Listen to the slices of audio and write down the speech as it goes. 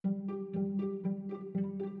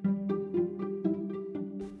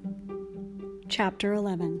Chapter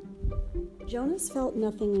 11. Jonas felt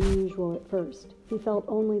nothing unusual at first. He felt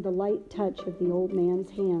only the light touch of the old man's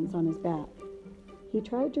hands on his back. He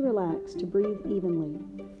tried to relax, to breathe evenly.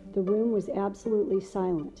 The room was absolutely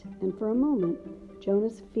silent, and for a moment,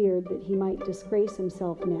 Jonas feared that he might disgrace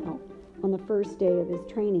himself now on the first day of his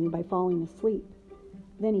training by falling asleep.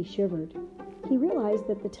 Then he shivered. He realized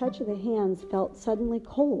that the touch of the hands felt suddenly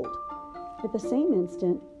cold. At the same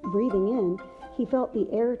instant, breathing in, he felt the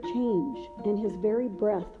air change, and his very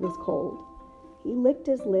breath was cold. He licked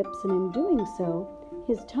his lips, and in doing so,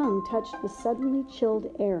 his tongue touched the suddenly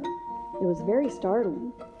chilled air. It was very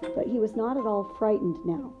startling, but he was not at all frightened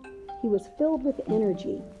now. He was filled with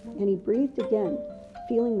energy, and he breathed again,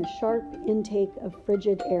 feeling the sharp intake of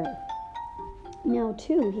frigid air. Now,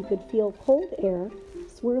 too, he could feel cold air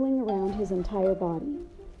swirling around his entire body.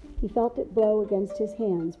 He felt it blow against his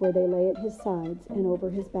hands where they lay at his sides and over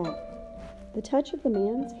his back. The touch of the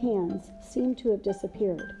man's hands seemed to have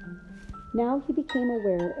disappeared. Now he became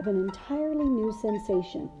aware of an entirely new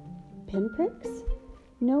sensation. Pinpricks?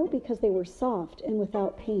 No, because they were soft and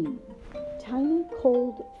without pain. Tiny,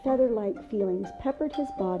 cold, feather-like feelings peppered his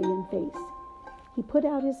body and face. He put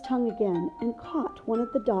out his tongue again and caught one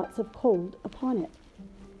of the dots of cold upon it.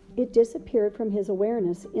 It disappeared from his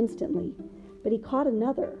awareness instantly, but he caught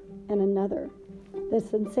another and another. The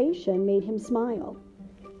sensation made him smile.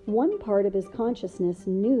 One part of his consciousness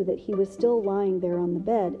knew that he was still lying there on the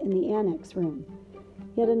bed in the annex room.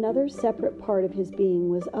 Yet another separate part of his being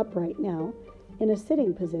was upright now, in a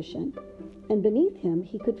sitting position, and beneath him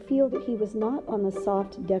he could feel that he was not on the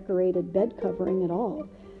soft, decorated bed covering at all,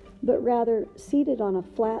 but rather seated on a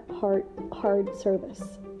flat, hard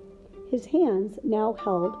surface. His hands now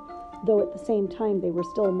held, though at the same time they were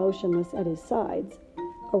still motionless at his sides,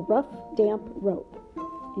 a rough, damp rope,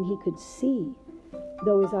 and he could see,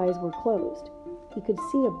 though his eyes were closed. He could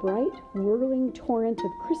see a bright, whirling torrent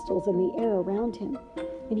of crystals in the air around him,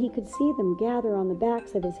 and he could see them gather on the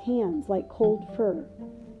backs of his hands like cold fur.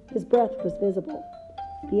 His breath was visible.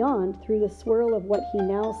 Beyond, through the swirl of what he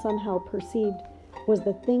now somehow perceived was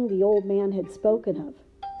the thing the old man had spoken of,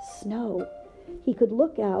 snow. He could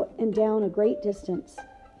look out and down a great distance.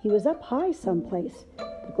 He was up high someplace.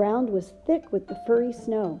 The ground was thick with the furry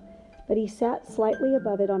snow, but he sat slightly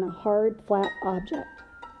above it on a hard, flat object.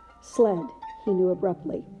 Sled, he knew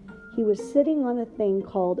abruptly. He was sitting on a thing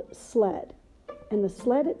called sled, and the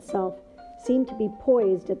sled itself seemed to be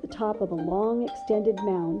poised at the top of a long, extended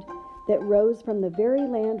mound that rose from the very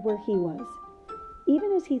land where he was.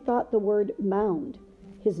 Even as he thought the word mound,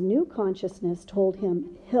 his new consciousness told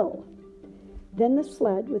him hill. Then the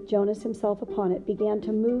sled, with Jonas himself upon it, began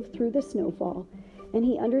to move through the snowfall, and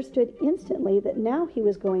he understood instantly that now he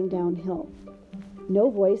was going downhill. No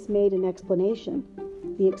voice made an explanation.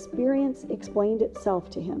 The experience explained itself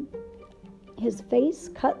to him. His face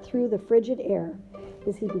cut through the frigid air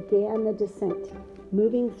as he began the descent,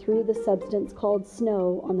 moving through the substance called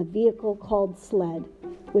snow on the vehicle called sled,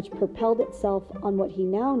 which propelled itself on what he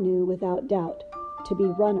now knew without doubt to be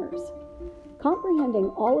runners. Comprehending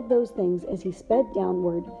all of those things as he sped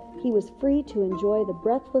downward, he was free to enjoy the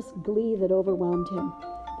breathless glee that overwhelmed him,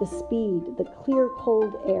 the speed, the clear,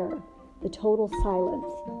 cold air, the total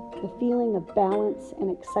silence, the feeling of balance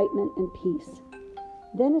and excitement and peace.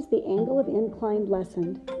 Then as the angle of incline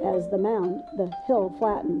lessened, as the hill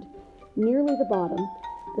flattened, nearly the bottom,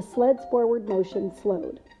 the sled's forward motion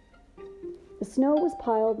slowed. The snow was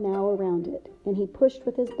piled now around it, and he pushed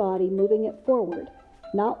with his body, moving it forward,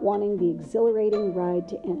 not wanting the exhilarating ride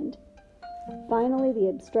to end. Finally, the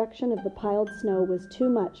obstruction of the piled snow was too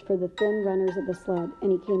much for the thin runners of the sled,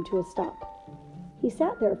 and he came to a stop. He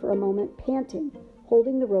sat there for a moment, panting,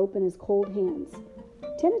 holding the rope in his cold hands.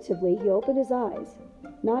 Tentatively, he opened his eyes,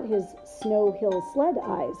 not his snow hill sled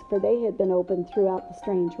eyes, for they had been open throughout the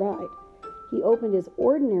strange ride. He opened his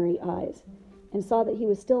ordinary eyes and saw that he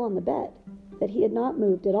was still on the bed, that he had not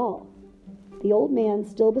moved at all. The old man,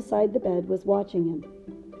 still beside the bed, was watching him.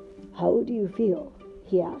 "How do you feel?"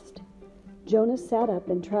 he asked. Jonas sat up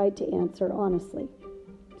and tried to answer honestly.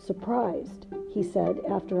 "Surprised," he said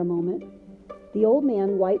after a moment. The old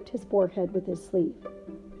man wiped his forehead with his sleeve.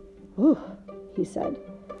 "Whew," he said.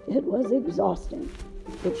 "It was exhausting.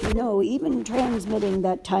 But even transmitting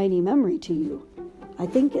that tiny memory to you, I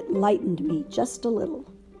think it lightened me just a little."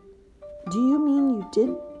 "Do you mean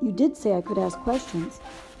you did say I could ask questions?"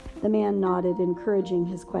 The man nodded, encouraging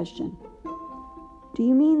his question. "Do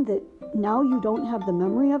you mean that now you don't have the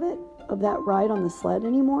memory of it, of that ride on the sled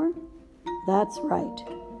anymore?" "That's right.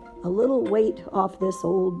 A little weight off this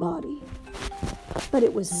old body." "But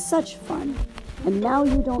it was such fun, and now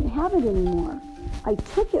you don't have it anymore. I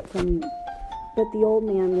took it from you." But the old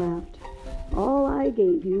man laughed. All I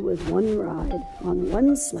gave you was one ride, on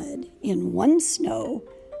one sled, in one snow,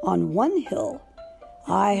 on one hill.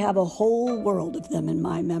 I have a whole world of them in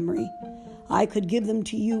my memory. I could give them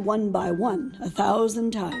to you one by one,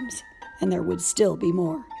 1,000 times, and there would still be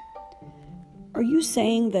more. Are you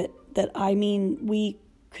saying that we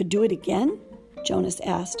could do it again? Jonas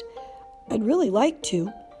asked. I'd really like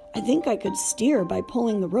to. I think I could steer by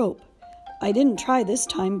pulling the rope. I didn't try this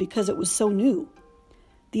time because it was so new.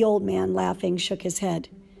 The old man, laughing, shook his head.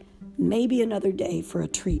 Maybe another day for a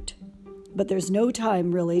treat. But there's no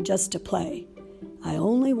time, really, just to play. I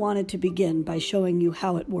only wanted to begin by showing you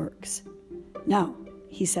how it works. Now,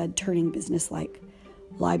 he said, turning businesslike,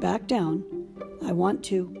 lie back down. I want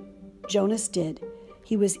to. Jonas did.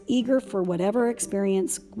 He was eager for whatever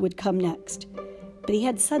experience would come next. But he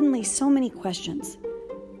had suddenly so many questions.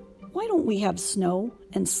 Why don't we have snow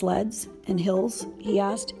and sleds and hills? He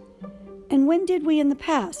asked. And when did we in the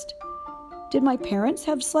past? Did my parents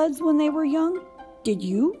have sleds when they were young? Did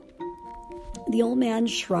you? The old man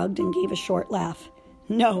shrugged and gave a short laugh.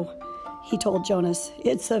 No, he told Jonas,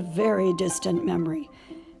 it's a very distant memory.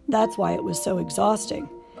 That's why it was so exhausting.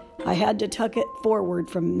 I had to tuck it forward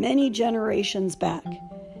from many generations back.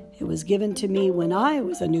 It was given to me when I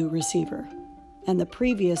was a new receiver, and the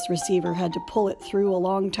previous receiver had to pull it through a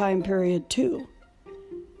long time period too.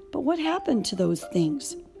 But what happened to those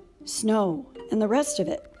things? Snow and the rest of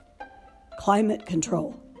it. Climate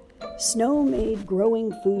control. Snow made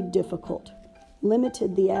growing food difficult,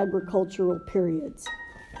 limited the agricultural periods,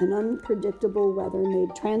 and unpredictable weather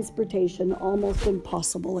made transportation almost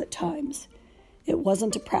impossible at times. It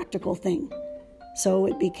wasn't a practical thing, so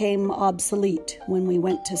it became obsolete when we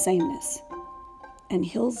went to sameness. And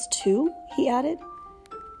hills too, he added.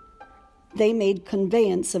 They made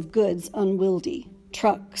conveyance of goods unwieldy.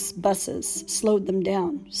 Trucks, buses, slowed them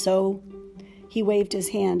down. So he waved his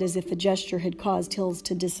hand as if the gesture had caused hills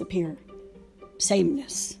to disappear.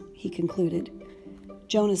 Sameness, he concluded.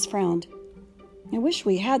 Jonas frowned. I wish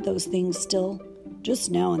we had those things still, just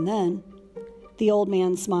now and then. The old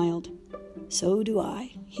man smiled. So do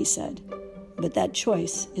I, he said, but that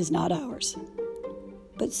choice is not ours.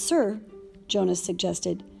 But sir, Jonas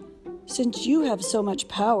suggested, since you have so much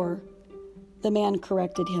power. The man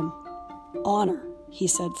corrected him. Honor, he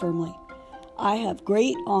said firmly. I have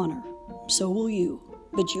great honor, so will you,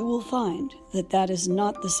 but you will find that is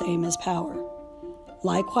not the same as power.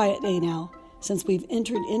 Lie quietly now, since we've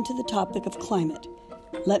entered into the topic of climate.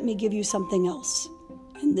 Let me give you something else.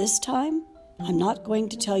 And this time, I'm not going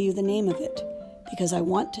to tell you the name of it, because I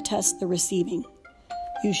want to test the receiving.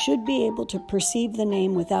 You should be able to perceive the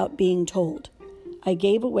name without being told. I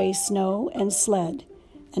gave away snow and sled,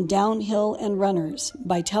 and downhill and runners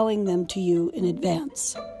by telling them to you in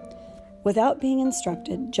advance. Without being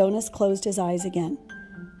instructed, Jonas closed his eyes again.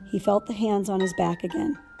 He felt the hands on his back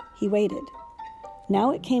again. He waited.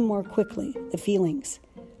 Now it came more quickly, the feelings.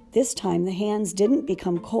 This time the hands didn't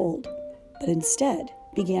become cold, but instead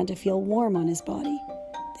began to feel warm on his body.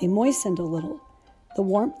 They moistened a little. The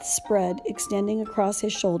warmth spread, extending across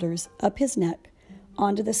his shoulders, up his neck,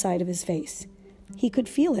 onto the side of his face. He could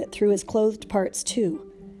feel it through his clothed parts too,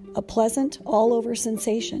 a pleasant, all-over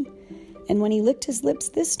sensation. And when he licked his lips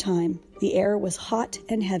this time, the air was hot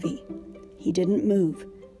and heavy. He didn't move.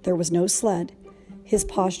 There was no sled. His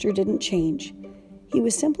posture didn't change. He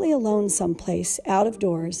was simply alone someplace, out of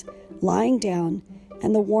doors, lying down,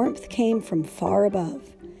 and the warmth came from far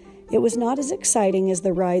above. It was not as exciting as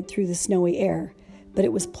the ride through the snowy air, but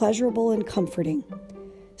it was pleasurable and comforting.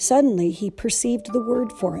 Suddenly, he perceived the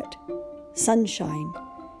word for it. Sunshine.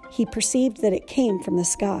 He perceived that it came from the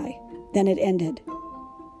sky. Then it ended.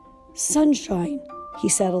 Sunshine, he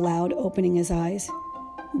said aloud, opening his eyes.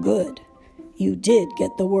 Good. You did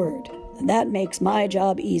get the word. That makes my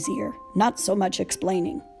job easier. Not so much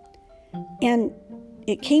explaining. And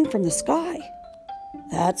it came from the sky.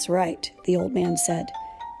 That's right, the old man said.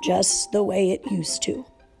 Just the way it used to.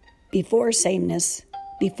 Before sameness,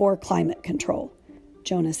 before climate control,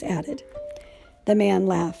 Jonas added. The man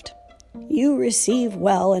laughed. You receive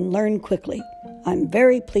well and learn quickly. I'm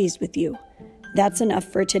very pleased with you. That's enough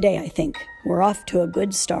for today, I think. We're off to a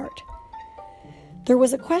good start. There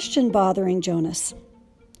was a question bothering Jonas.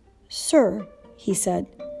 Sir, he said,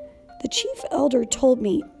 the chief elder told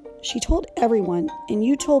me, she told everyone, and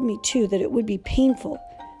you told me too, that it would be painful.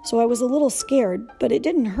 So I was a little scared, but it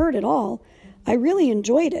didn't hurt at all. I really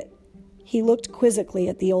enjoyed it. He looked quizzically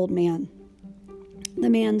at the old man. The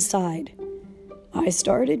man sighed. I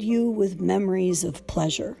started you with memories of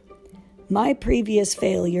pleasure. My previous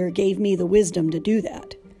failure gave me the wisdom to do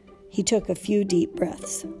that. He took a few deep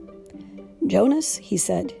breaths. Jonas, he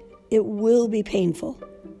said, it will be painful.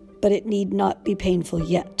 but it need not be painful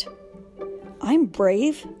yet." "I'm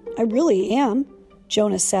brave. I really am."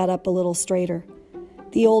 Jonas sat up a little straighter.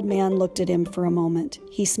 The old man looked at him for a moment.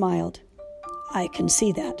 He smiled. "I can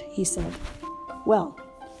see that," he said. "Well,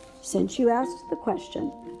 since you asked the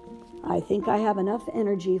question, I think I have enough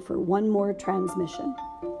energy for one more transmission.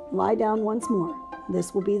 Lie down once more.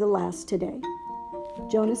 This will be the last today."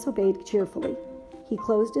 Jonas obeyed cheerfully. He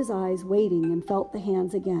closed his eyes, waiting, and felt the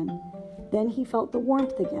hands again. Then he felt the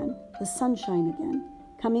warmth again, the sunshine again,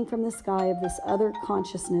 coming from the sky of this other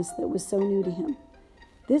consciousness that was so new to him.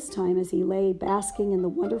 This time, as he lay basking in the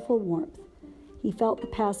wonderful warmth, he felt the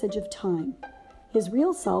passage of time. His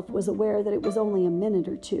real self was aware that it was only a minute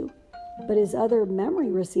or two, but his other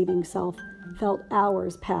memory-receiving self felt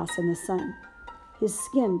hours pass in the sun. His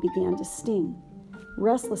skin began to sting.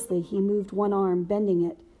 Restlessly, he moved one arm, bending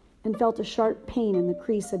it, and felt a sharp pain in the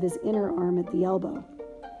crease of his inner arm at the elbow.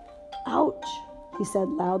 "Ouch," he said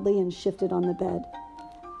loudly and shifted on the bed.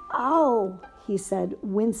 "Ow," he said,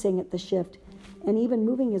 wincing at the shift, and even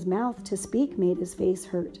moving his mouth to speak made his face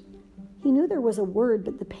hurt. He knew there was a word,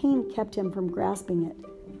 but the pain kept him from grasping it.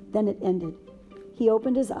 Then it ended. He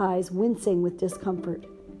opened his eyes, wincing with discomfort.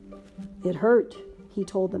 "It hurt," he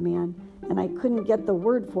told the man, "and I couldn't get the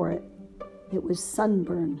word for it." "It was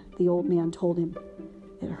sunburn," the old man told him.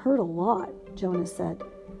 "It hurt a lot," Jonas said,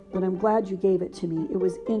 "but I'm glad you gave it to me. It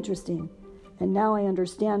was interesting, and now I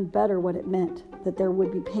understand better what it meant, that there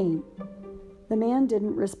would be pain." The man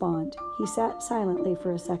didn't respond. He sat silently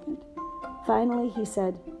for a second. Finally, he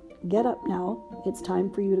said, "Get up now. It's time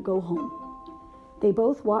for you to go home." They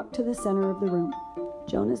both walked to the center of the room.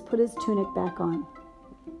 Jonas put his tunic back on.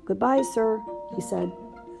 "Goodbye, sir," he said.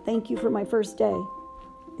 "Thank you for my first day."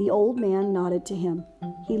 The old man nodded to him.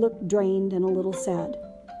 He looked drained and a little sad.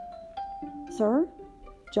 "Sir?"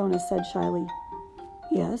 Jonas said shyly.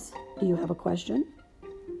 "Yes, do you have a question?"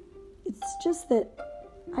 "It's just that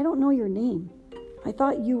I don't know your name. I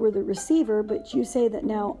thought you were the receiver, but you say that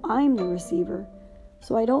now I'm the receiver,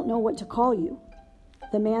 so I don't know what to call you."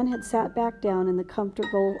 The man had sat back down in the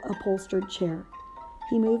comfortable upholstered chair.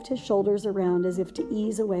 He moved his shoulders around as if to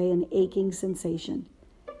ease away an aching sensation.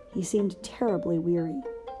 He seemed terribly weary.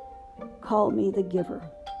 "Call me the giver,"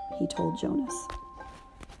 he told Jonas.